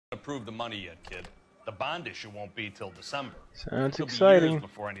Approve the money yet, kid. The bond issue won't be till December. Sounds It'll exciting. be years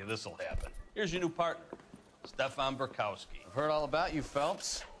before any of this will happen. Here's your new partner, Stefan Burkowski. I've heard all about you,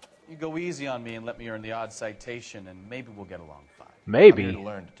 Phelps. You go easy on me and let me earn the odd citation, and maybe we'll get along fine. Maybe. I'm here to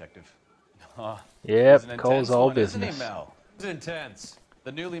learn, Detective. Yep, Cole's all one, business. Isn't he, Mel? It's intense.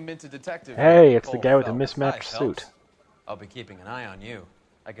 The newly minted detective. Hey, it's the Cole guy with the Phelps. mismatched Hi, suit. Phelps. I'll be keeping an eye on you.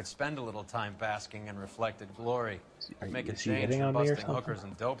 I could spend a little time basking in reflected glory. Make a is he change hitting from on me or busting something? hookers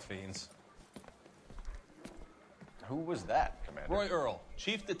and dope fiends. Who was that, Commander? Roy Earl,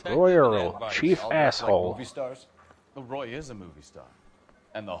 chief detective. Roy and Earl, advisor. chief All dressed like asshole. movie stars? Well, Roy is a movie star.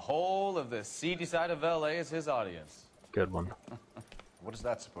 And the whole of the seedy side of L.A. is his audience. Good one. What is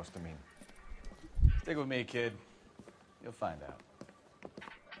that supposed to mean? Stick with me, kid. You'll find out.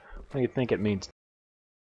 What do you think it means,